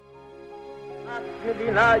A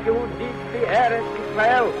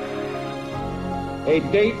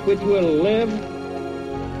date which will live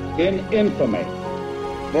in infamy.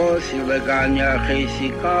 Both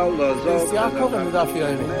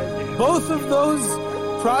of those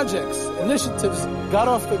projects, initiatives, got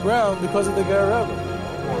off the ground because of the Ger Rebbe.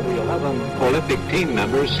 The 11 Olympic team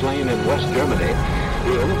members slain in West Germany.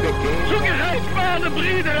 The Olympic Games. Zugerecht waren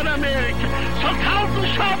Brüder in Amerika. So tausend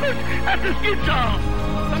Schabbos, es ist getan.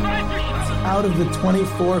 Out of the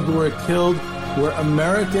 24 who were killed were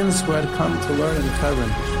Americans who had come to learn in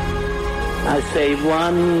Hebron. I say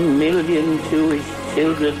 1 million Jewish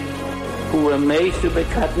children who were made to be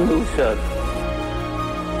cut loose.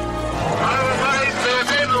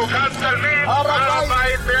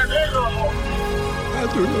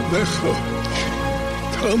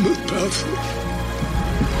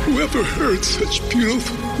 Whoever heard such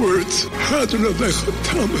beautiful words?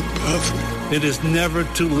 It is never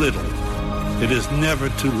too little. It is never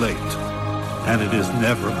too late. And it is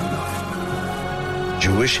never enough.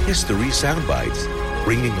 Jewish History Soundbites,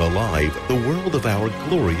 bringing alive the world of our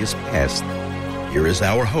glorious past. Here is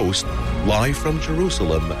our host, live from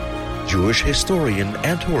Jerusalem, Jewish historian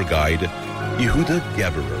and tour guide, Yehuda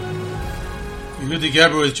Geberer. Yehuda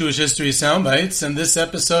Geberer with Jewish History Soundbites, and this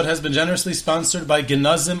episode has been generously sponsored by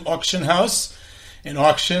Genazim Auction House, an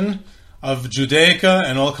auction of Judaica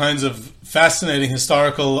and all kinds of fascinating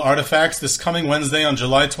historical artifacts this coming Wednesday on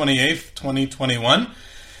July 28th, 2021.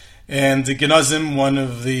 And Genazim, one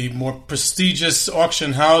of the more prestigious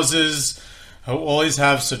auction houses, who always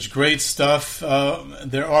have such great stuff,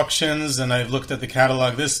 their auctions, and I've looked at the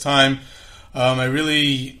catalog this time. I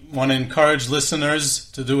really want to encourage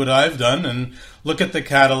listeners to do what I've done and look at the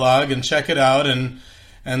catalog and check it out. And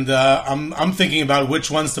I'm thinking about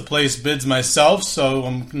which ones to place bids myself, so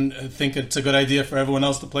I think it's a good idea for everyone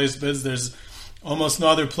else to place bids. There's almost no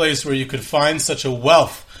other place where you could find such a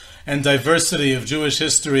wealth and diversity of Jewish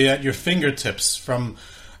history at your fingertips, from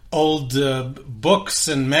old books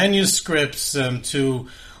and manuscripts to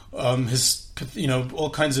all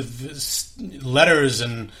kinds of letters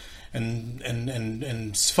and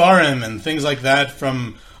Sfarim and things like that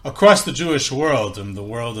from across the Jewish world, and the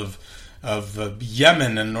world of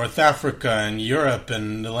Yemen and North Africa and Europe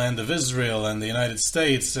and the land of Israel and the United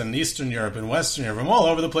States and Eastern Europe and Western Europe, from all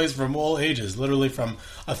over the place, from all ages, literally from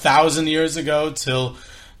 1,000 years ago till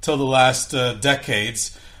the last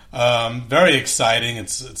decades. Very exciting.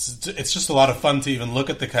 It's just a lot of fun to even look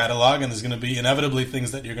at the catalog, and there's going to be inevitably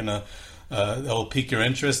things that you're going to that will pique your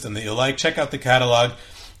interest and that you'll like. Check out the catalog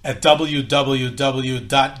at www.genazim.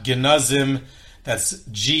 That's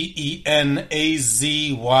GENAZYM,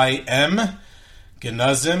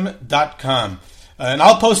 genazim.com. And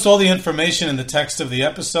I'll post all the information in the text of the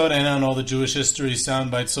episode and on all the Jewish History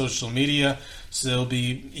Soundbite social media, so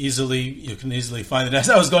you can easily find it. As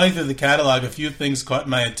I was going through the catalog, a few things caught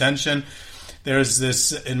my attention. There's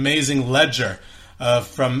this amazing ledger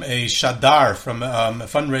from a shadar, from a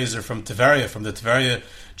fundraiser from Tiveria, from the Tiveria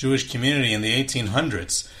Jewish community in the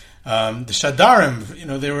 1800s. The Shadarim,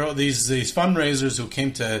 they were these fundraisers who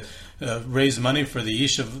came to raise money for the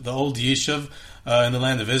Yishuv, the old Yishuv in the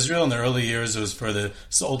land of Israel. In the early years, it was for the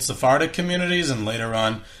old Sephardic communities, and later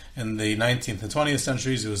on in the 19th and 20th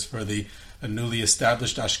centuries, it was for the newly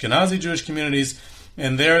established Ashkenazi Jewish communities.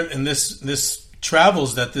 And there, in this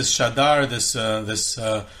travels that this Shadar, this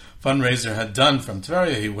fundraiser had done from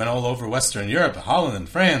Tveria, he went all over Western Europe, Holland and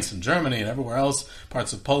France and Germany and everywhere else,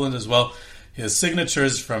 parts of Poland as well. He has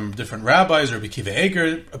signatures from different rabbis. Rabbi Akiva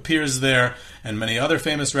Eger appears there, and many other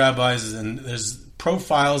famous rabbis. And there's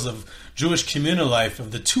profiles of Jewish communal life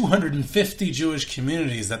of the 250 Jewish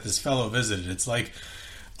communities that this fellow visited. It's like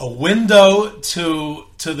a window to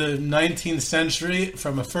the 19th century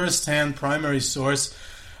from a first-hand primary source.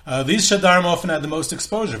 These Shadarim often had the most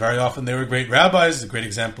exposure. Very often they were great rabbis. A great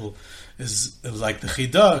example is like the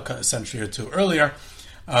Chida, a century or two earlier.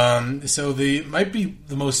 So might be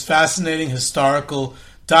the most fascinating historical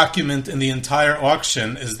document in the entire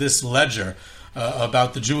auction is this ledger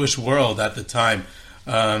about the Jewish world at the time.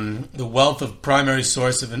 The wealth of primary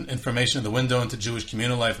source of information in the window into Jewish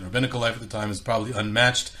communal life and rabbinical life at the time is probably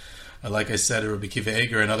unmatched. Like I said, Rabbi Akiva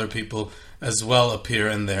Eger and other people as well appear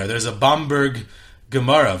in there. There's a Bamberg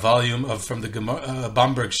Gemara, volume from the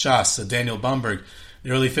Bamberg Shas, Daniel Bamberg,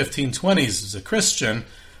 the early 1520s, was a Christian,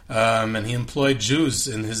 and he employed Jews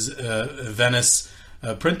in his Venice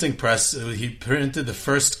printing press. He printed the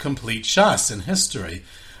first complete Shas in history,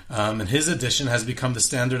 and his edition has become the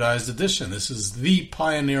standardized edition. This is the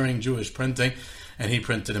pioneering Jewish printing, and he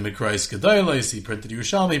printed a Mikrais Gedolos, he printed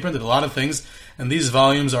Yerushalmi, he printed a lot of things, and these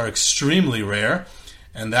volumes are extremely rare,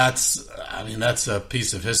 And that's a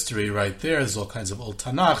piece of history right there. There's all kinds of old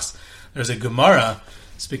Tanachs. There's a Gemara,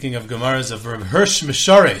 speaking of Gemaras, of Reb Hirsch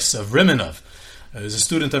Mishares of Rimanov. He was a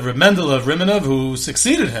student of Reb Mendel of Rimanov who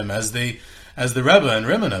succeeded him as the Rebbe in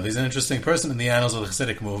Rimanov. He's an interesting person in the annals of the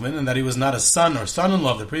Hasidic movement, in that he was not a son or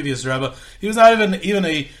son-in-law of the previous Rebbe. He was not even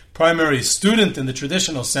a primary student in the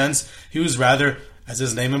traditional sense. He was rather, as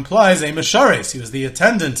his name implies, a Mishares. He was the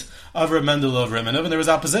attendant of Reb Mendel of Rimanov, and there was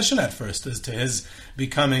opposition at first as to his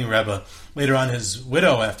becoming Rebbe. Later on, his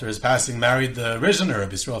widow, after his passing, married the Rizhiner,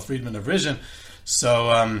 Reb Yisrael Friedman of Rizhin,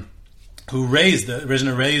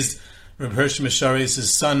 Rizhiner raised Reb Hirsch Mishares'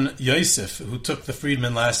 son Yosef, who took the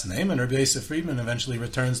Friedman last name, and Reb Yosef Friedman eventually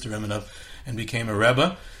returns to Rimanov and became a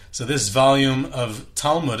Rebbe. So this volume of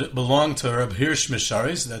Talmud belonged to Reb Hirsch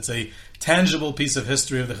Mishares. That's a tangible piece of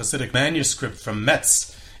history of the Hasidic manuscript from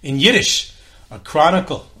Metz in Yiddish, a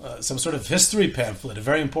chronicle, some sort of history pamphlet, a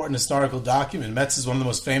very important historical document. Metz is one of the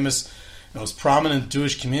most famous, most prominent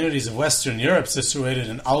Jewish communities of Western Europe, situated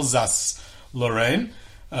in Alsace-Lorraine.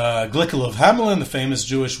 Glickel of Hamelin, the famous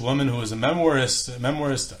Jewish woman who was a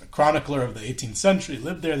memoirist, a chronicler of the 18th century,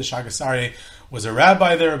 lived there. The Shagas Aryeh was a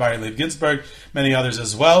rabbi there, Rabbi Leib Ginsburg, many others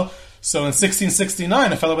as well. So in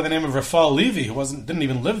 1669, a fellow by the name of Raphael Levy, who didn't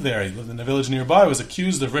even live there, he lived in a village nearby, was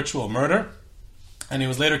accused of ritual murder, and he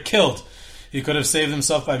was later killed. He could have saved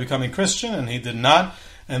himself by becoming Christian, and he did not.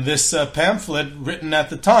 And this pamphlet, written at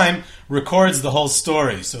the time, records the whole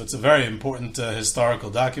story. So it's a very important historical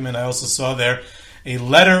document. I also saw there a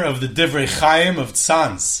letter of the Divrei Chaim of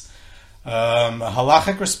Tzanz, a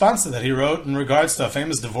halachic response to that he wrote in regards to a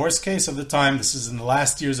famous divorce case of the time. This is in the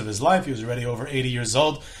last years of his life. He was already over 80 years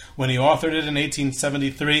old when he authored it in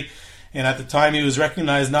 1873. And at the time, he was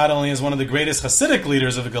recognized not only as one of the greatest Hasidic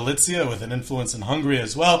leaders of Galicia, with an influence in Hungary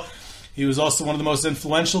as well, he was also one of the most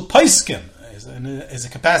influential Paiskim, as a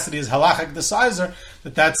capacity as halachic decider.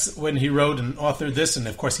 That's when he wrote and authored this, and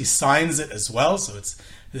of course he signs it as well, so it's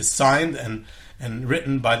signed and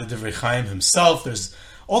written by the Divrei Chaim himself. There's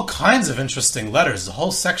all kinds of interesting letters, a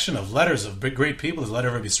whole section of letters of great people. There's a letter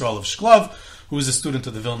of Rabbi Yisrael of Shklov, who was a student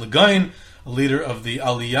of the Vilna Gaon, a leader of the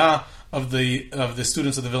Aliyah of the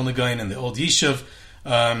students of the Vilna Gaon and the old Yishuv.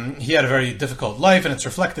 He had a very difficult life, and it's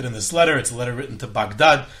reflected in this letter. It's a letter written to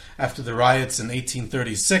Baghdad after the riots in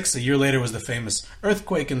 1836. A year later was the famous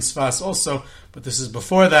earthquake in Sfas also, but this is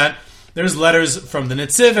before that. There's letters from the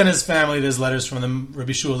Nitziv and his family. There's letters from the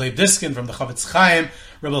Rabbi Shua Leib Diskin, from the Chavetz Chaim,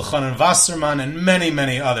 Rabbi Elchanan Wasserman, and many,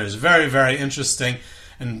 many others. Very, very interesting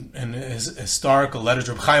and historical letters.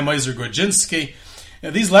 Rabbi Chaim Ozer Gorginski.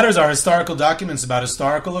 These letters are historical documents about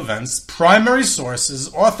historical events, primary sources,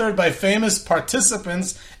 authored by famous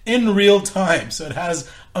participants in real time. So it has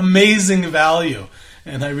amazing value.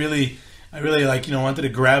 And I really wanted to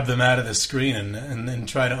grab them out of the screen and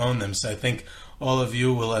try to own them. So I think all of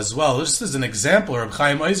you will as well. Just as an example, Reb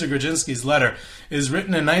Chaim Ozer Gorginski's letter is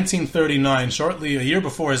written in 1939, shortly a year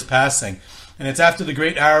before his passing. And it's after the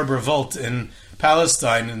Great Arab Revolt in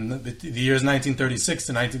Palestine in the years 1936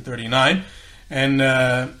 to 1939. And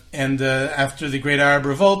after the Great Arab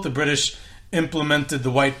Revolt, the British implemented the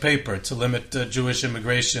White Paper to limit Jewish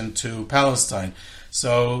immigration to Palestine.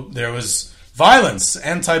 So there was violence,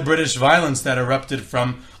 anti-British violence that erupted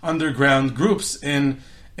from underground groups in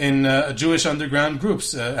Jewish underground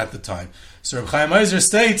groups at the time. So Reb Chaim Ozer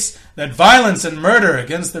states that violence and murder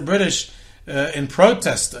against the British in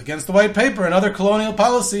protest against the White Paper and other colonial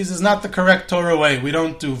policies is not the correct Torah way. We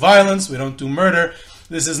don't do violence, we don't do murder.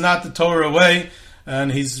 This is not the Torah way.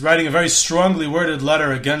 And he's writing a very strongly worded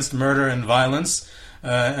letter against murder and violence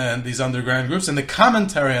and these underground groups. In the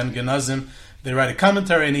commentary on Genazim, they write a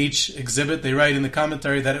commentary in each exhibit. They write in the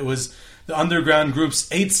commentary that it was the underground groups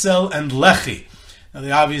Eitzel and Lechi. Now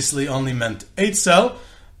they obviously only meant Eitzel,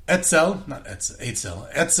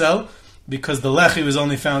 because the Lechi was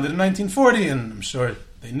only founded in 1940, and I'm sure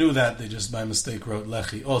they knew that. They just by mistake wrote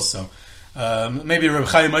Lechi also. Maybe Reb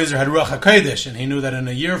Chaim Ozer had Ruach HaKodesh, and he knew that in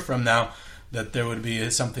a year from now that there would be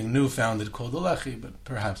something new founded called the Lechi, but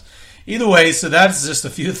perhaps. Either way, so that's just a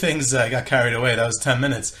few things. I got carried away. That was 10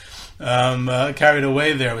 minutes. Carried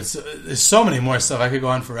away there. There's so many more stuff. I could go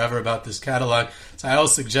on forever about this catalog. So I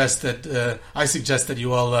suggest that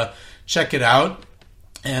you all check it out.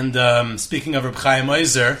 And speaking of Reb Chaim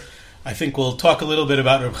Ozer, I think we'll talk a little bit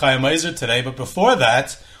about Reb Chaim Ozer today. But before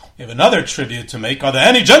that, we have another tribute to make. Are there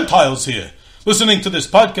any Gentiles here listening to this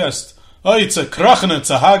podcast? Oh, it's a krachen, it's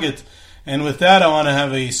a hagit. And with that, I want to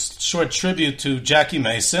have a short tribute to Jackie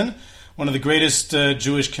Mason, one of the greatest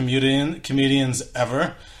Jewish comedians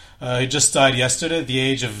ever. He just died yesterday at the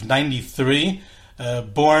age of 93.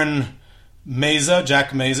 Born Meza,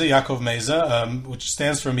 Jack Meza, Yaakov Meza, which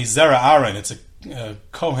stands for Mizera Aaron. It's a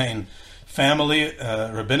Kohen family,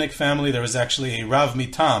 rabbinic family. There was actually a Rav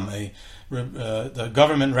Mitam, the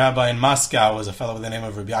government rabbi in Moscow, was a fellow by the name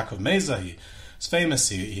of Rabbi Yaakov Meza. He was famous.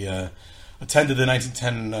 He attended the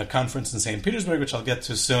 1910 conference in St. Petersburg, which I'll get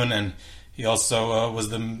to soon, and he also was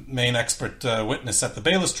the main expert witness at the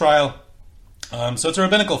Bayless trial. So it's a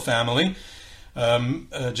rabbinical family.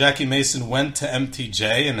 Jackie Mason went to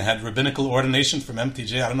MTJ and had rabbinical ordination from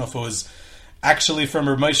MTJ. I don't know if it was actually from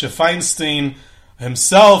Rav Moshe Feinstein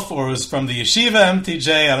himself or it was from the yeshiva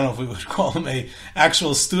MTJ. I don't know if we would call him a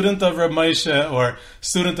actual student of Rav Moshe or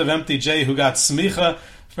student of MTJ who got smicha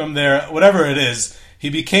from there. Whatever it is, he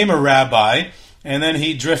became a rabbi, and then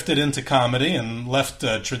he drifted into comedy and left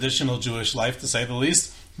traditional Jewish life, to say the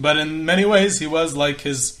least. But in many ways, he was like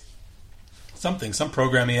some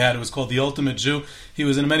program he had. It was called The Ultimate Jew. He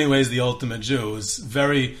was in many ways the ultimate Jew. It was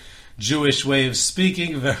very Jewish way of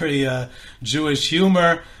speaking, very Jewish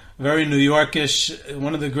humor, very New Yorkish.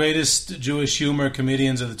 One of the greatest Jewish humor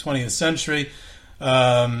comedians of the 20th century.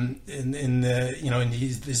 In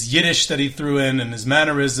his Yiddish that he threw in, and his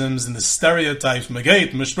mannerisms, and the stereotypes,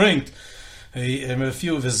 Megait, Mespringt. A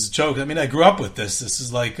few of his jokes. I mean, I grew up with this. This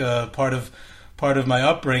is like part of my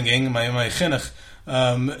upbringing, my chinuch.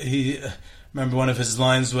 He remember one of his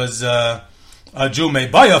lines was, "A Jew may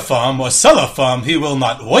buy a farm or sell a farm; he will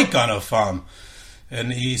not work on a farm."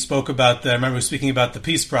 And he spoke about I remember speaking about the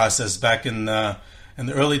peace process back in the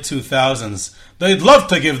early 2000s. They'd love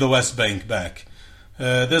to give the West Bank back.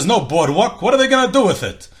 There's no boardwalk. What are they going to do with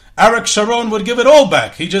it? Arik Sharon would give it all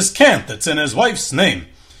back. He just can't. It's in his wife's name.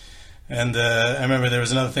 And I remember there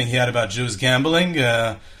was another thing he had about Jews gambling.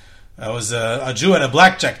 I was a Jew at a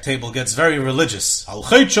blackjack table gets very religious. You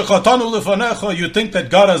think that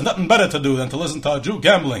God has nothing better to do than to listen to a Jew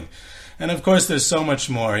gambling. And of course, there's so much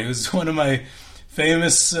more. He was one of my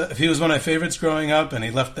famous. He was one of my favorites growing up, and he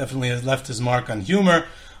definitely has left his mark on humor,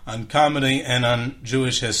 on comedy, and on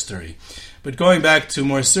Jewish history. But going back to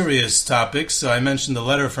more serious topics, so I mentioned the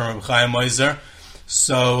letter from Reb Chaim Ozer.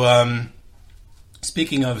 So,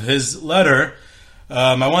 speaking of his letter,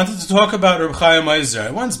 I wanted to talk about Reb Chaim Ozer. I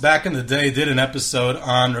once back in the day did an episode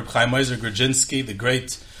on Reb Chaim Ozer Grudzinski, the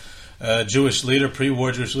great Jewish leader,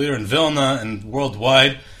 pre-war Jewish leader in Vilna and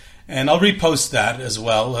worldwide. And I'll repost that as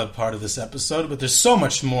well, part of this episode. But there's so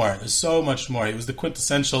much more. There's so much more. He was the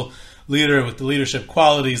quintessential leader with the leadership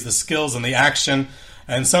qualities, the skills, and the action,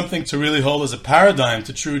 and something to really hold as a paradigm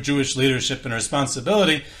to true Jewish leadership and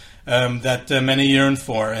responsibility that many yearn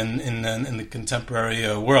for in the contemporary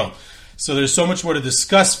world. So there's so much more to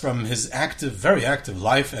discuss from his very active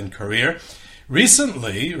life and career.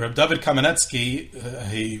 Recently, Reb David Kamenetsky,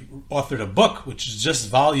 he authored a book, which is just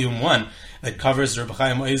volume 1, that covers Reb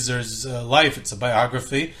Chaim Ozer's life. It's a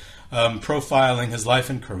biography profiling his life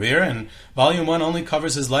and career, and volume 1 only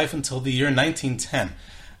covers his life until the year 1910.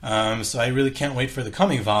 So I really can't wait for the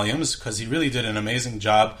coming volumes, because he really did an amazing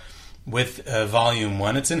job with volume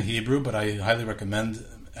 1. It's in Hebrew, but I highly recommend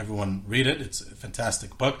everyone read it. It's a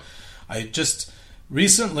fantastic book. I just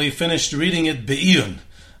recently finished reading it be'iyun.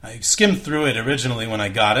 I skimmed through it originally when I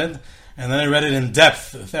got it, and then I read it in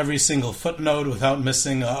depth with every single footnote without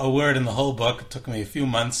missing a word in the whole book. It took me a few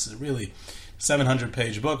months, a really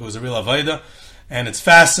 700-page book. It was a real avodah, and it's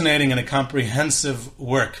fascinating and a comprehensive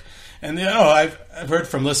work. And I've heard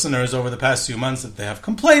from listeners over the past few months that they have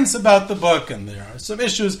complaints about the book, and there are some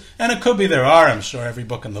issues, and it could be there are. I'm sure every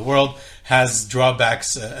book in the world has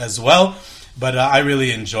drawbacks as well, but I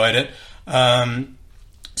really enjoyed it.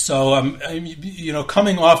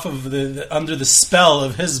 Coming off of under the spell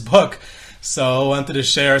of his book, so I wanted to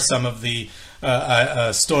share some of the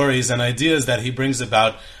stories and ideas that he brings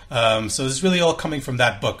about. So it's really all coming from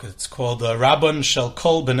that book. It's called Rabbon Shel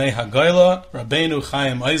Kol B'nai Hagoyla, Rabbeinu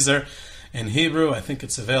Chaim Ozer in Hebrew. I think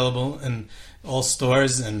it's available in all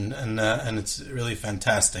stores, and it's really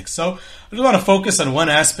fantastic. So I just want to focus on one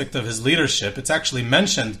aspect of his leadership. It's actually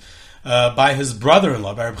mentioned by his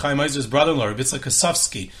brother-in-law, by Reb Chaim Ozer's brother-in-law, Reb Yitzchak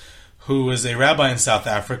Kosovsky, who was a rabbi in South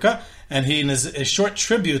Africa. And he, in a short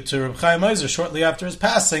tribute to Reb Chaim Ozer, shortly after his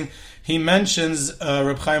passing, he mentions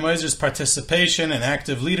Reb Chaim Ozer's participation and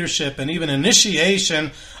active leadership and even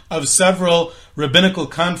initiation of several rabbinical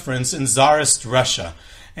conferences in Tsarist Russia.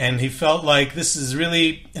 And he felt like this is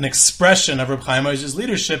really an expression of Reb Chaim Ozer's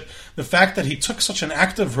leadership, the fact that he took such an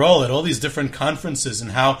active role at all these different conferences,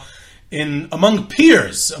 and how among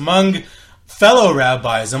peers, among fellow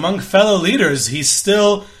rabbis, among fellow leaders, he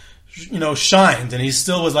still shined, and he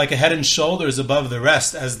still was like a head and shoulders above the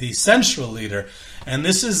rest as the central leader. And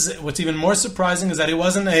this is what's even more surprising, is that he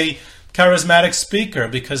wasn't a charismatic speaker,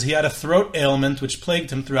 because he had a throat ailment which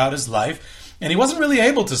plagued him throughout his life, And he wasn't really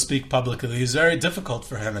able to speak publicly. It was very difficult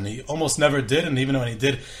for him, and he almost never did. And even when he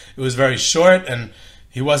did, it was very short, and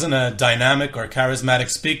he wasn't a dynamic or charismatic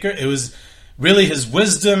speaker. It was really his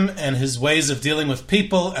wisdom and his ways of dealing with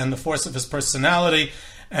people and the force of his personality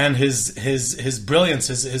and his brilliance,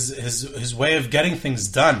 his way of getting things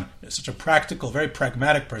done. Such a practical, very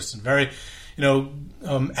pragmatic person, very,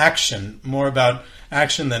 action, more about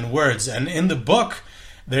action than words. And in the book,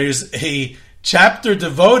 there's a chapter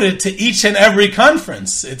devoted to each and every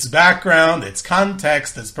conference, its background, its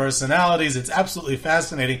context, its personalities. It's absolutely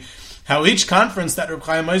fascinating how each conference that Reb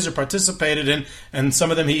Chaim Ozer participated in, and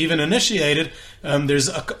some of them he even initiated, there's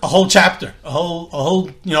a whole chapter, a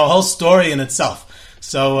whole story in itself.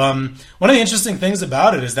 So one of the interesting things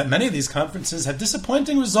about it is that many of these conferences had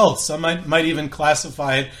disappointing results. Some might even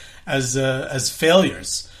classify it as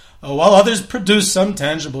failures, while others produced some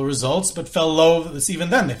tangible results, but fell low. Even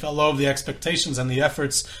then, they fell low of the expectations and the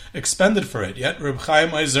efforts expended for it. Yet Reb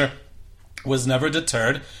Chaim Ozer was never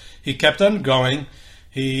deterred. He kept on going.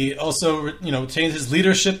 He also, changed his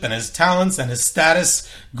leadership, and his talents and his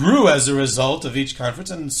status grew as a result of each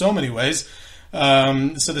conference, and in so many ways.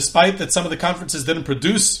 So despite that some of the conferences didn't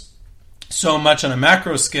produce so much on a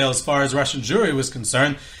macro scale as far as Russian Jewry was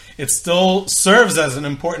concerned, it still serves as an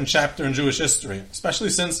important chapter in Jewish history, especially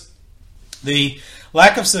since the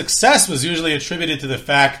lack of success was usually attributed to the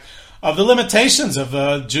fact of the limitations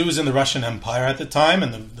of Jews in the Russian Empire at the time,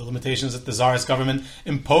 and the limitations that the Tsarist government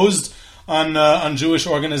imposed on Jewish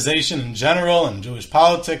organization in general and Jewish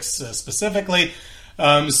politics specifically.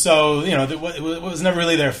 So it was never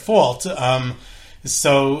really their fault.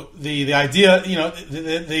 So the idea,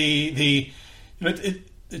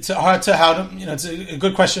 it's hard to it's a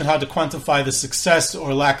good question how to quantify the success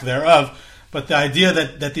or lack thereof. But the idea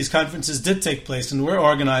that these conferences did take place and were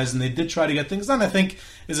organized and they did try to get things done, I think,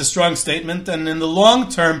 is a strong statement. And in the long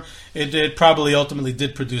term, it probably ultimately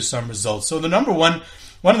did produce some results. So the number one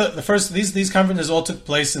of the first, these conferences all took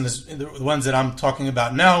place in the ones that I'm talking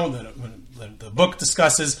about now, that the book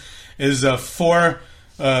discusses, is 4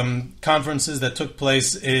 conferences that took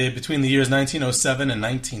place between the years 1907 and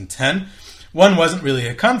 1910. One wasn't really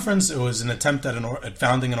a conference, it was an attempt at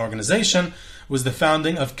founding an organization. It was the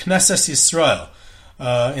founding of Knesset Yisrael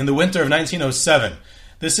in the winter of 1907.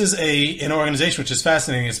 This is an organization which is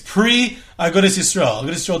fascinating. It's pre-Agudas Yisrael.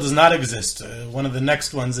 Agudas Yisrael does not exist. One of the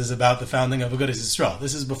next ones is about the founding of Agudas Yisrael.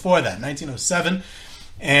 This is before that, 1907.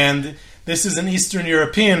 And this is an Eastern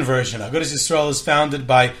European version. Agudas Yisrael is founded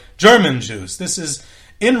by German Jews. This is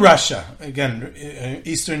in Russia. Again,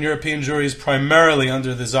 Eastern European Jewry is primarily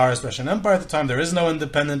under the Tsarist Russian Empire at the time. There is no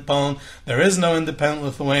independent Poland. There is no independent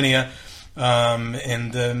Lithuania.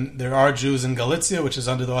 And there are Jews in Galicia, which is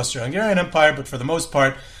under the Austro-Hungarian Empire, but for the most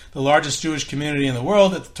part, the largest Jewish community in the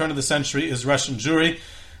world at the turn of the century is Russian Jewry.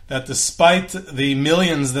 That despite the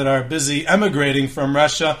millions that are busy emigrating from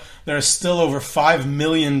Russia, there are still over 5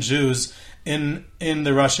 million Jews in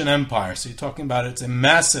the Russian Empire. So you're talking about it's a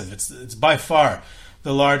massive, it's by far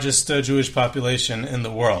the largest Jewish population in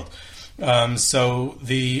the world. So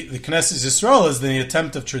the Knesset Yisrael is the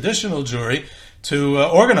attempt of traditional Jewry to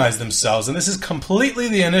organize themselves. And this is completely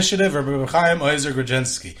the initiative of Reb Chaim Ozer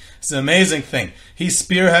Grodzinski. It's an amazing thing. He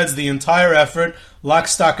spearheads the entire effort, lock,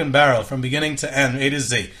 stock, and barrel, from beginning to end, A to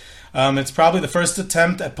Z. It's probably the first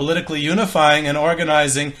attempt at politically unifying and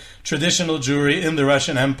organizing traditional Jewry in the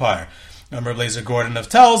Russian Empire. Reb Eliezer Gordon of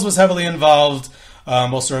Telz was heavily involved.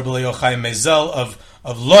 Also Reb Yochai Mezel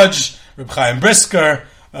of Lodz, Reb Chaim Brisker,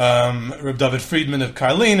 Reb David Friedman of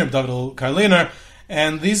Karlin, Reb David Karliner.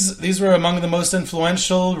 And these were among the most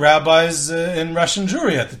influential rabbis in Russian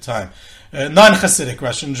Jewry at the time. Non-Hasidic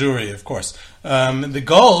Russian Jewry, of course. The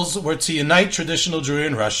goals were to unite traditional Jewry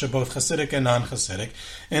in Russia, both Hasidic and non-Hasidic,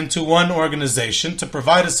 into one organization to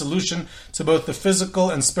provide a solution to both the physical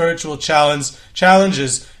and spiritual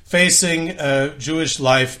challenges facing Jewish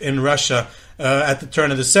life in Russia at the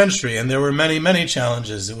turn of the century. And there were many, many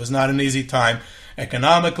challenges. It was not an easy time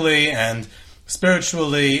economically and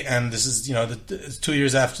spiritually, and this is 2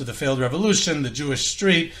 years after the failed revolution. The Jewish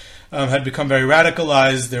street had become very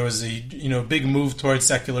radicalized. There was a big move towards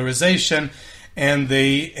secularization, and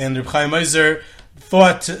Reb Chaim Ozer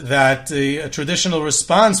thought that a traditional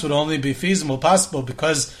response would only be feasible, possible,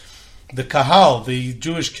 because the kahal, the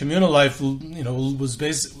Jewish communal life, was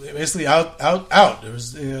basically out.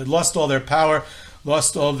 It lost all their power,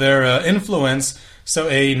 lost all their influence. So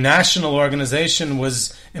a national organization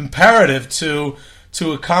was imperative to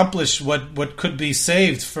accomplish what could be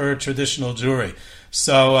saved for traditional Jewry.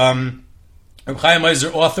 So Reb Chaim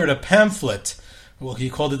Ozer authored a pamphlet. Well,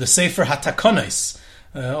 he called it the Sefer HaTakonos,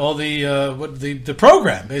 the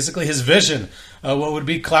program, basically his vision, what would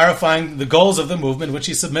be clarifying the goals of the movement, which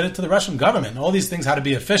he submitted to the Russian government. All these things had to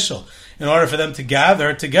be official. In order for them to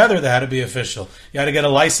gather together, they had to be official. You had to get a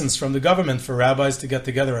license from the government for rabbis to get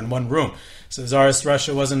together in one room. So Tsarist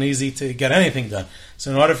Russia wasn't easy to get anything done.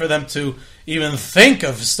 So in order for them to even think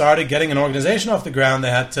of getting an organization off the ground,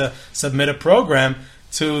 they had to submit a program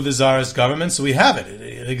to the Tsarist government. So we have it.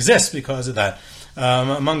 It exists because of that.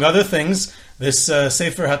 Among other things, this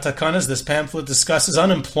Sefer HaTakanas, this pamphlet, discusses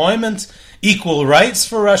unemployment, equal rights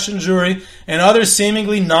for Russian Jewry, and other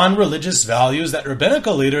seemingly non-religious values that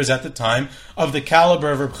rabbinical leaders at the time of the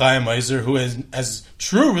caliber of Reb Chaim Ozer, who as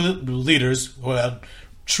true leaders who had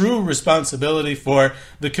true responsibility for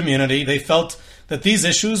the community, they felt that these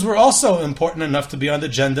issues were also important enough to be on the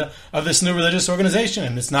agenda of this new religious organization,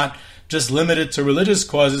 and it's not just limited to religious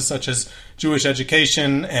causes such as Jewish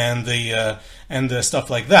education and the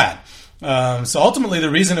stuff like that. So ultimately,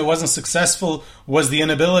 the reason it wasn't successful was the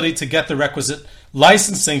inability to get the requisite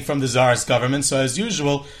licensing from the Tsarist government. So as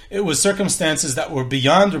usual, it was circumstances that were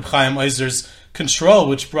beyond Reb Chaim Ozer's control,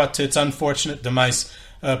 which brought to its unfortunate demise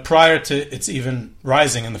prior to its even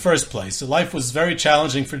rising in the first place. So life was very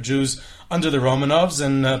challenging for Jews under the Romanovs,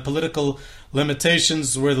 and political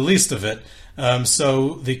limitations were the least of it.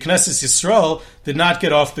 So the Knesset Yisrael did not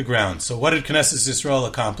get off the ground. So what did Knesset Yisrael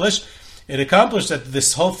accomplish? It accomplished that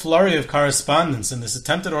this whole flurry of correspondence and this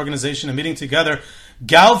attempted organization and meeting together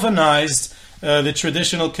galvanized the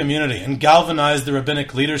traditional community and galvanized the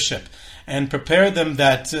rabbinic leadership and prepared them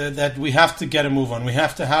that we have to get a move on. We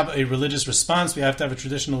have to have a religious response. We have to have a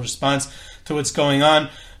traditional response to what's going on.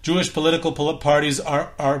 Jewish political parties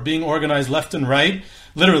are being organized left and right,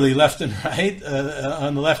 literally left and right,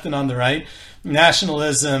 on the left and on the right.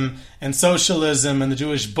 Nationalism and socialism and the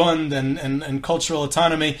Jewish Bund and cultural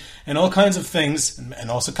autonomy and all kinds of things,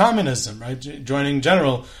 and also communism, right? Joining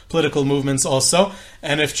general political movements also.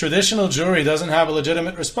 And if traditional Jewry doesn't have a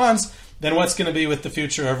legitimate response, then what's going to be with the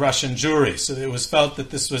future of Russian Jewry? So it was felt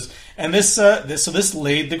that this was, and this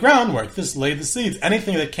laid the groundwork. This laid the seeds.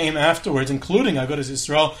 Anything that came afterwards, including Agudas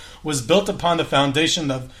Yisrael, was built upon the foundation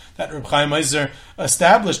that Reb Chaim Ozer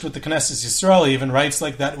established with the Knesset Yisrael. He even writes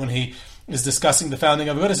like that when he is discussing the founding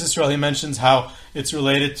of Agudas Yisrael. He mentions how it's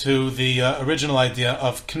related to the original idea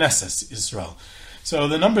of Knesset Yisrael. So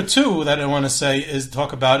the number two that I want to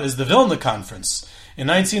talk about is the Vilna Conference. In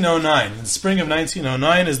 1909, in the spring of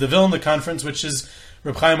 1909, is the Vilna Conference, which is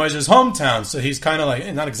Reb Chaim Ozer's hometown. So he's kind of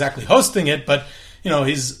like, not exactly hosting it, but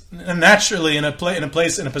he's naturally in a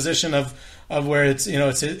position of where it's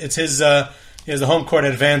his he has a home court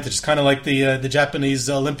advantage. It's kind of like the Japanese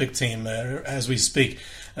Olympic team as we speak.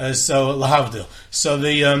 So lahavdil. So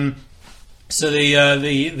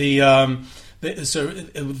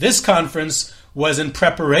this conference was in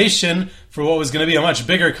preparation for what was going to be a much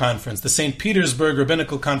bigger conference, the St. Petersburg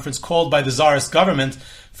Rabbinical Conference, called by the Tsarist government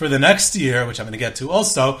for the next year, which I'm going to get to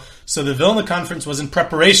also. So the Vilna Conference was in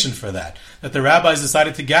preparation for that the rabbis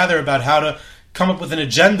decided to gather about how to come up with an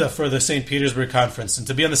agenda for the St. Petersburg Conference and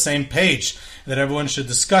to be on the same page, that everyone should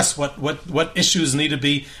discuss what issues need to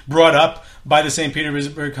be brought up by the St.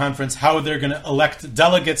 Petersburg Conference, how they're going to elect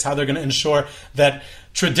delegates, how they're going to ensure that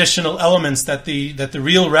traditional elements, that the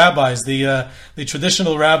real rabbis, the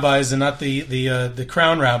traditional rabbis, and not the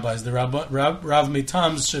crown rabbis, the Rav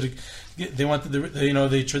Mitams should. They wanted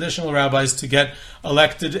the traditional rabbis to get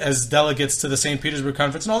elected as delegates to the St. Petersburg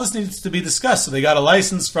Conference, and all this needs to be discussed. So they got a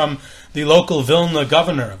license from the local Vilna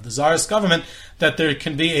governor of the Tsarist government that there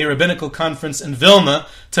can be a rabbinical conference in Vilna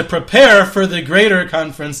to prepare for the greater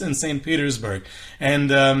conference in St. Petersburg.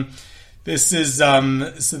 And this is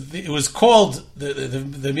it was called.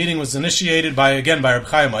 The meeting was initiated by Reb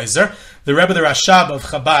Chaim Ozer, the Rebbe, the Rashab of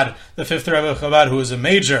Chabad, the fifth Rebbe of Chabad, who was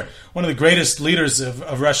one of the greatest leaders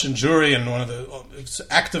of Russian Jewry and one of the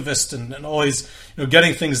activists and always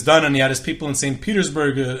getting things done. And he had his people in St.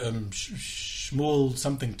 Petersburg, Shmuel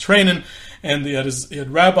something Trainin, and he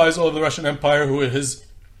had rabbis all over the Russian Empire who were his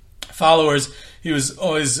followers. He was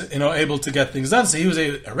always, able to get things done. So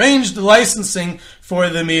he arranged the licensing for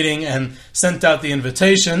the meeting and sent out the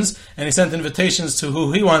invitations. And he sent invitations to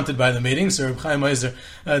who he wanted by the meeting. So Reb Chaim Ozer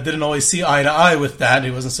didn't always see eye to eye with that. He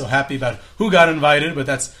wasn't so happy about who got invited, but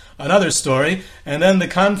that's another story. And then the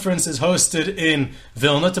conference is hosted in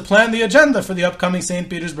Vilna to plan the agenda for the upcoming St.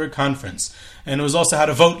 Petersburg Conference. and it was also how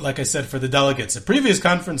to vote, like I said, for the delegates. At previous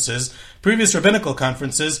rabbinical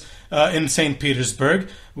conferences in St. Petersburg,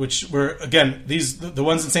 which were, again, the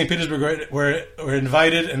ones in St. Petersburg were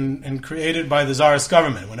invited and created by the Tsarist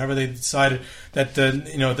government. Whenever they decided that to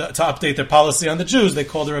update their policy on the Jews, they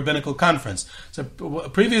called a rabbinical conference. So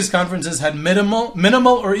previous conferences had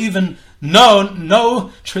minimal or even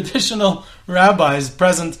no traditional rabbis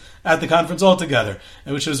present at the conference altogether,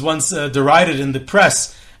 which was once derided in the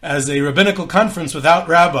press as a rabbinical conference without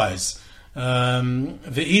rabbis.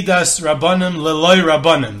 Ve'idas Rabbanim Leloi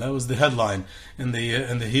Rabbanim. That was the headline in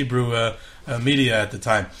the Hebrew media at the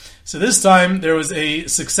time. So this time there was a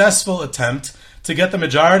successful attempt to get the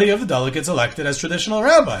majority of the delegates elected as traditional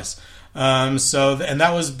rabbis. And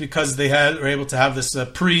that was because they were able to have this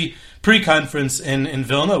pre-conference in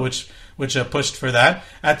Vilna, which pushed for that.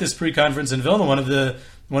 At this pre-conference in Vilna, one of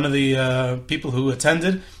the people who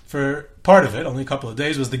attended for part of it, only a couple of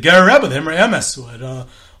days, was the Ger Rebbe, the Imre Emes, who had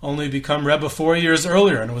only become Rebbe 4 years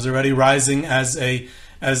earlier and was already rising as a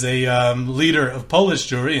leader of Polish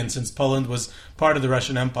Jewry. And since Poland was part of the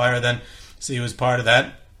Russian Empire, then so he was part of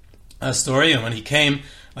that story. And when he came,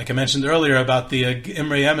 like I mentioned earlier about the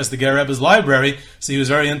Imre Emes, the Ger Rebbe's library, so he was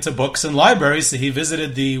very into books and libraries, so he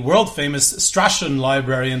visited the world-famous Strachan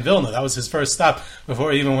Library in Vilna. That was his first stop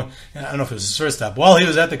before he even went, I don't know if it was his first stop. While he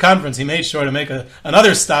was at the conference, he made sure to make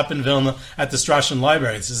another stop in Vilna at the Strachan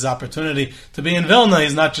Library. It's his opportunity to be in Vilna.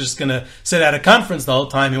 He's not just going to sit at a conference the whole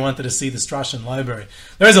time. He wanted to see the Strachan Library.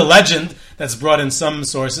 There's a legend that's brought in some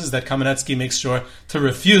sources that Kamenetsky makes sure to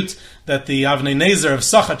refute, that the Avnei Nezer of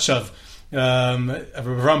Sachachev,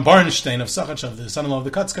 Ram Barnstein of Sachachev, the son-in-law of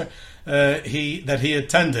the Kotzker, he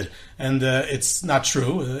attended, and it's not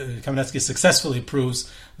true. Kamenetsky successfully proves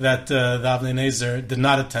that the Avnei Nezer did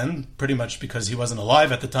not attend, pretty much because he wasn't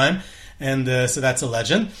alive at the time, and so that's a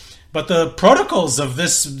legend. But the protocols of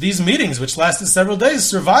these meetings, which lasted several days,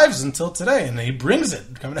 survives until today, and he brings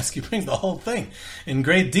it. Kamenetsky brings the whole thing in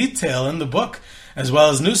great detail in the book, as well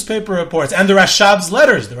as newspaper reports and the Rashab's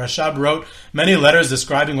letters. The Rashab wrote many letters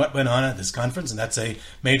describing what went on at this conference, and that's a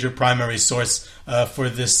major primary source for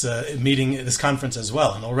this this conference as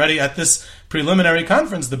well. And already at this preliminary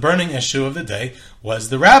conference, the burning issue of the day was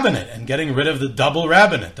the rabbinate and getting rid of the double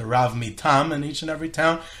rabbinate, the Rav Mitam in each and every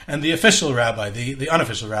town, and the official rabbi, the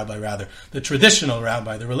unofficial rabbi rather, the traditional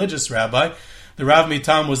rabbi, the religious rabbi. The Rav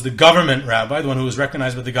Mitam was the government rabbi, the one who was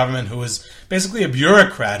recognized by the government, who was basically a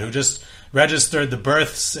bureaucrat who just registered the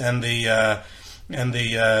births and the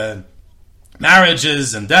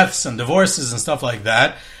marriages and deaths and divorces and stuff like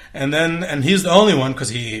that. And he's the only one, because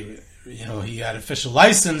he had official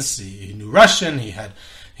license, he knew Russian, he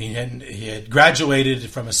had graduated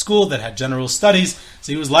from a school that had general studies,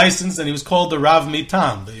 so he was licensed, and he was called the Rav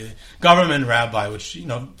Mitam, the government rabbi, which he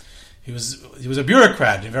was a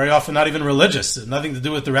bureaucrat, very often not even religious, nothing to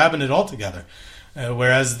do with the rabbinate altogether.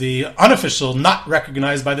 Whereas the unofficial, not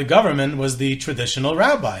recognized by the government, was the traditional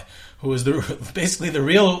rabbi, who was basically the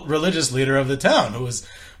real religious leader of the town, who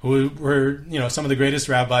were some of the greatest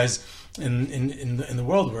rabbis in the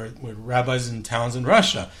world, were rabbis in towns in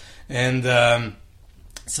Russia, and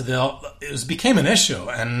so it became an issue,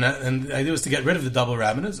 and the idea was to get rid of the double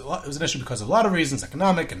rabbinate. It was an issue because of a lot of reasons,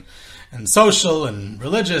 economic and social and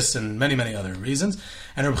religious and many, many other reasons.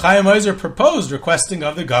 And Reb Chaim Ozer proposed requesting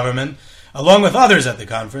of the government, along with others at the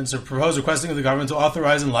conference, requesting of the government to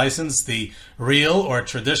authorize and license the real or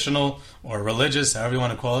traditional or religious, however you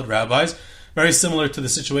want to call it, rabbis, very similar to the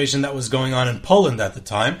situation that was going on in Poland at the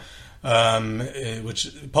time, which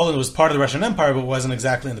Poland was part of the Russian Empire but wasn't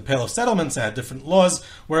exactly in the Pale of Settlements, and had different laws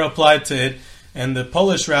were applied to it, and the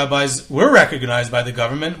Polish rabbis were recognized by the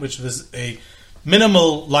government, which was a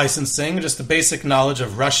minimal licensing, just the basic knowledge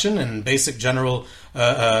of Russian and basic general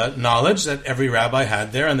knowledge that every rabbi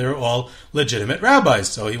had there, and they were all legitimate rabbis.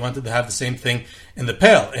 So he wanted to have the same thing in the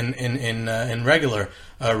Pale, in regular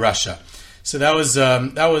Russia. So that was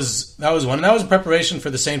one, and that was preparation for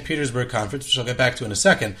the St. Petersburg conference, which I'll get back to in a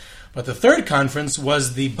second. But the third conference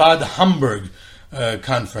was the Bad Homburg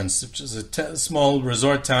conference, which is a small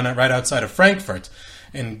resort town right outside of Frankfurt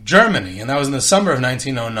in Germany, and that was in the summer of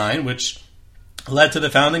 1909, which led to the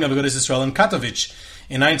founding of Agudas Yisrael in Katowice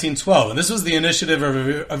in 1912. And this was the initiative of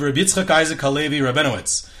Rabbi Yitzchak Isaac Halevi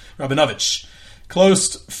Rabinovich,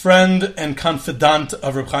 close friend and confidant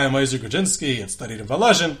of Reb Chaim Ozer Grudzinski. He had studied in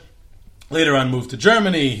Volozhin. Later on moved to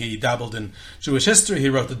Germany. He dabbled in Jewish history. He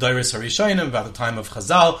wrote the Doros HaRishonim about the time of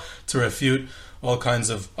Chazal to refute all kinds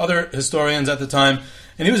of other historians at the time.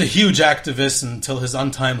 And he was a huge activist until his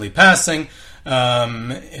untimely passing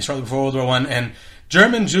shortly before World War I. And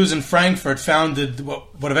German Jews in Frankfurt founded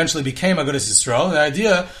what eventually became Agudas Yisrael. The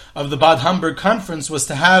idea of the Bad Hamburg Conference was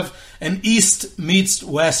to have an East meets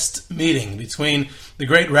West meeting between the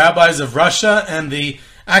great rabbis of Russia and the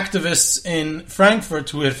activists in Frankfurt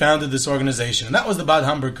who had founded this organization. And that was the Bad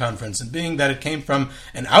Hamburg Conference. And being that it came from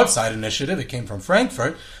an outside initiative, it came from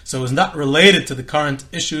Frankfurt, so it was not related to the current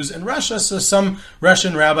issues in Russia, so some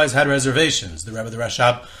Russian rabbis had reservations. The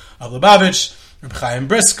Rashab of Lubavitch, Reb Chaim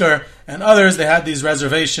Brisker, and others, they had these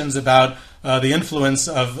reservations about the influence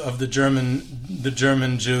of the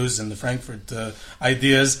German Jews and the Frankfurt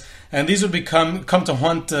ideas. And these would come to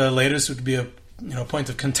haunt later, so it would be a point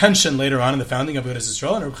of contention later on in the founding of Agudas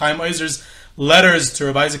Yisrael. And Reb Chaim Oizer's letters to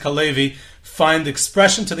Reb Isaac Halevi find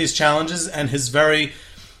expression to these challenges, and his very,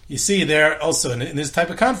 you see there also in this type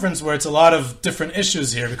of conference where it's a lot of different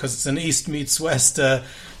issues here because it's an East meets West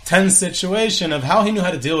tense situation of how he knew how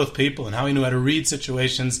to deal with people and how he knew how to read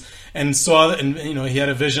situations and saw, and he had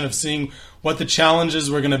a vision of seeing what the challenges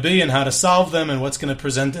were going to be and how to solve them and what's going to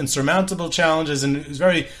present insurmountable challenges, and he was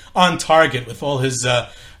very on target with all his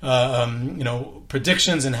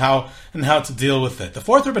predictions and how to deal with it. The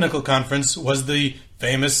Fourth Rabbinical Conference was the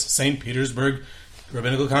famous St. Petersburg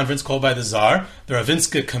Rabbinical Conference called by the Tsar, the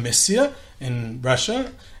Ravinska Komissia in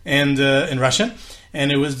Russia and in Russian, and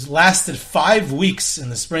it was lasted 5 weeks in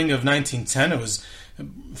the spring of 1910. It was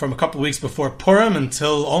from a couple of weeks before Purim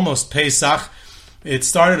until almost Pesach. It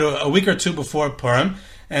started a week or two before Purim,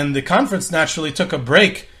 and the conference naturally took a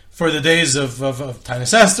break for the days of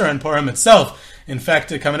Tanis Esther and Purim itself. In fact,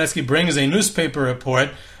 Kamenetsky brings a newspaper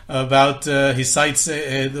report about, he cites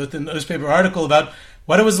the newspaper article about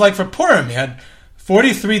what it was like for Purim. He had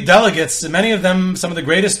 43 delegates, many of them some of the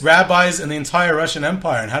greatest rabbis in the entire Russian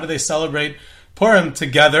Empire. And how do they celebrate Purim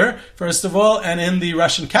together, first of all, and in the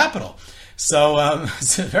Russian capital? So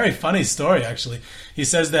it's a very funny story, actually. He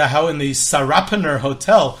says that how in the Sarapiner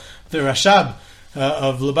Hotel, the Rashab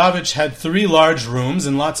of Lubavitch had 3 large rooms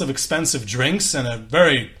and lots of expensive drinks and a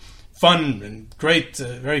very fun and great,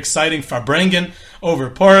 very exciting Farbrengen over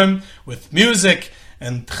Purim with music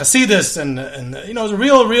and Chasidus and it was a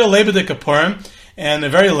real Lebedik Purim, and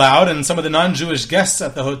very loud, and some of the non-Jewish guests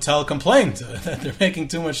at the hotel complained that they're making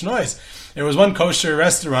too much noise. There was one kosher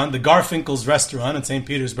restaurant, the Garfinkel's restaurant in St.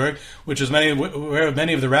 Petersburg, which was where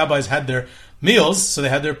many of the rabbis had their meals, so they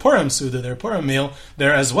had their Purim Suda, their Purim meal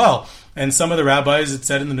there as well. And some of the rabbis, it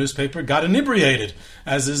said in the newspaper, got inebriated,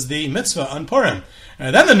 as is the mitzvah on Purim.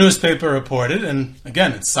 And then the newspaper reported, and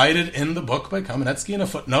again, it's cited in the book by Kamenetsky in a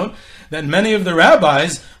footnote, that many of the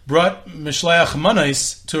rabbis brought Mishleach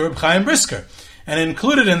Manos to Reb Chaim Brisker. And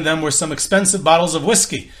included in them were some expensive bottles of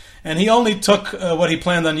whiskey. And he only took what he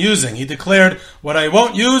planned on using. He declared, "What I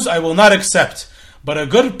won't use, I will not accept. But a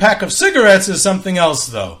good pack of cigarettes is something else,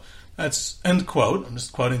 though." That's end quote. I'm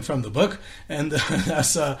just quoting from the book. And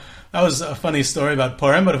that was a funny story about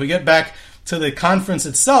Purim. But if we get back to the conference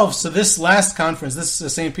itself, so this last conference, this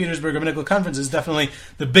St. Petersburg Rabbinical Conference, is definitely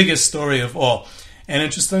the biggest story of all. And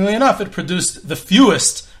interestingly enough, it produced the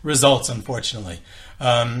fewest results, unfortunately.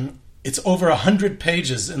 It's over 100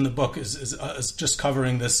 pages in the book is just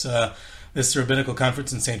covering this rabbinical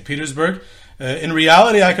conference in St. Petersburg. In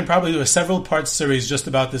reality, I can probably do a several-part series just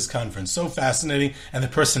about this conference. So fascinating, and the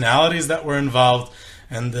personalities that were involved,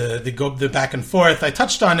 and the back and forth. I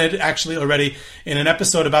touched on it actually already in an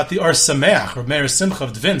episode about the Or Sameach, or Meir Simcha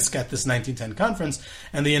of Dvinsk at this 1910 conference,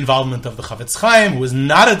 and the involvement of the Chavetz Chaim, who was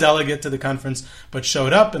not a delegate to the conference, but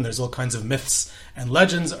showed up, and there's all kinds of myths and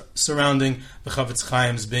legends surrounding the Chavetz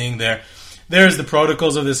Chaim's being there. There's the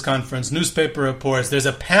protocols of this conference, newspaper reports. There's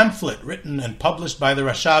a pamphlet written and published by the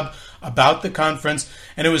Rashab about the conference,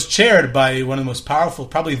 and it was chaired by one of the most powerful,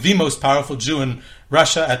 probably the most powerful Jew in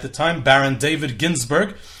Russia at the time, Baron David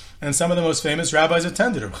Ginsburg, and some of the most famous rabbis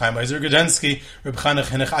attended: Reb Chaim Ozer Grodensky, Reb Chanech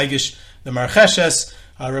Hinech Eigish, the Marcheshes,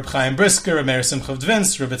 Reb Chaim Brisker, Reb Meir Simcha of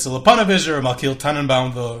Dvinsk, Reb Itzel Aponovich, Reb Malkiel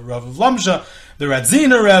Tannenbaum, the Rav of Lomzha, the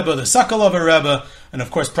Radziner Rebbe, the Sokolover Rebbe, and of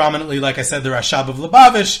course, prominently, like I said, the Rashab of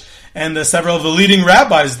Lubavitch, and several of the leading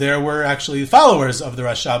rabbis there were actually followers of the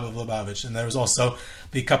Rashab of Lubavitch. And there was also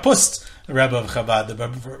the Kapust Rebbe of Chabad, the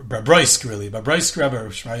Babroisk Rebbe, Reb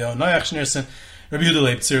Shmayo Noach Schneerson, Reb Yehuda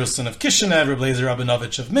Leib Tzirlson of Kishinev, Reb Lezer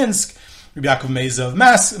Rabinovich of Minsk, Reb Yaakov Meza of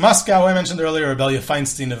Moscow, I mentioned earlier, Reb Elia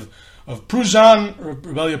Feinstein of Pruzhan,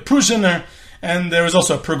 Reb Elia Pruzhiner, and there was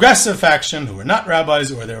also a progressive faction who were not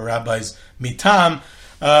rabbis, or they were rabbis mitam.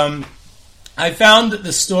 I found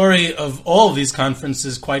the story of all of these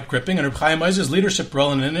conferences quite gripping, and Reb Chaim Ozer's leadership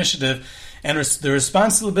role and initiative and the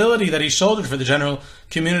responsibility that he shouldered for the general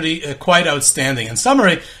community quite outstanding. In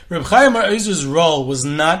summary, Reb Chaim Oizer's role was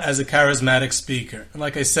not as a charismatic speaker. And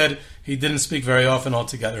like I said, he didn't speak very often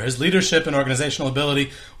altogether. His leadership and organizational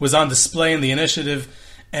ability was on display in the initiative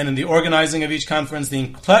and in the organizing of each conference, the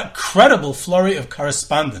incredible flurry of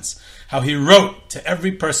correspondence, how he wrote to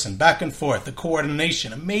every person back and forth, the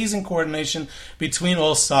coordination, amazing coordination between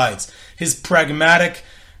all sides, his pragmatic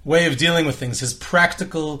way of dealing with things, his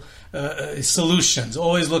practical solutions,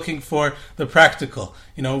 always looking for the practical,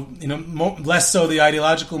 less so the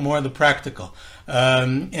ideological, more the practical.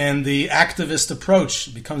 And the activist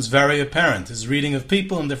approach becomes very apparent. His reading of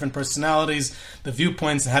people and different personalities, the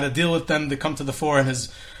viewpoints, and how to deal with them, they come to the fore.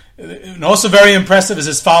 And also very impressive is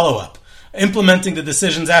his follow-up, implementing the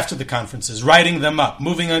decisions after the conferences, writing them up,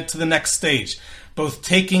 moving on to the next stage, both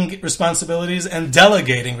taking responsibilities and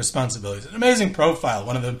delegating responsibilities. An amazing profile.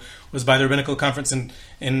 One of them was by the Rabbinical Conference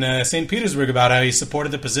in St. Petersburg about how he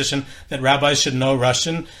supported the position that rabbis should know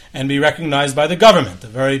Russian and be recognized by the government, a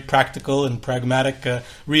very practical and pragmatic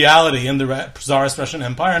reality in the Tsarist Russian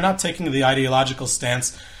Empire, not taking the ideological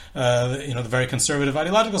stance, the very conservative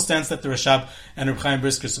ideological stance that the Rashab and Reb Chaim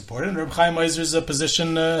Brisker supported. And Reb Chaim Oizer's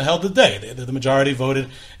position held the day. The majority voted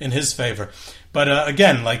in his favor. But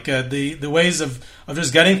again, like the ways of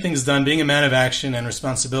just getting things done, being a man of action and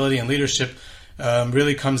responsibility and leadership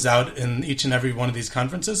really comes out in each and every one of these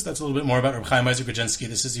conferences. That's a little bit more about Reb Chaim Oizer Grodzinski.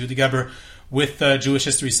 This is Yehudi Geber with Jewish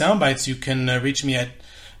History Soundbites. You can reach me at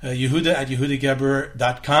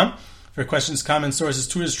yehuda@yehudigeber.com for questions, comments, sources,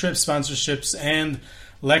 tours, trips, sponsorships, and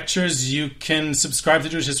lectures. You can subscribe to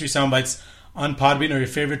Jewish History Soundbites on Podbean or your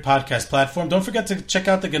favorite podcast platform. Don't forget to check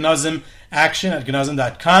out the Genazim Action at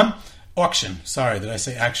genazim.com. Auction. Sorry, did I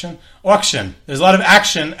say action? Auction. There's a lot of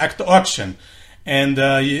action at the auction. And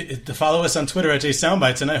to follow us on Twitter at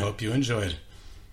JSoundbites, and I hope you enjoyed.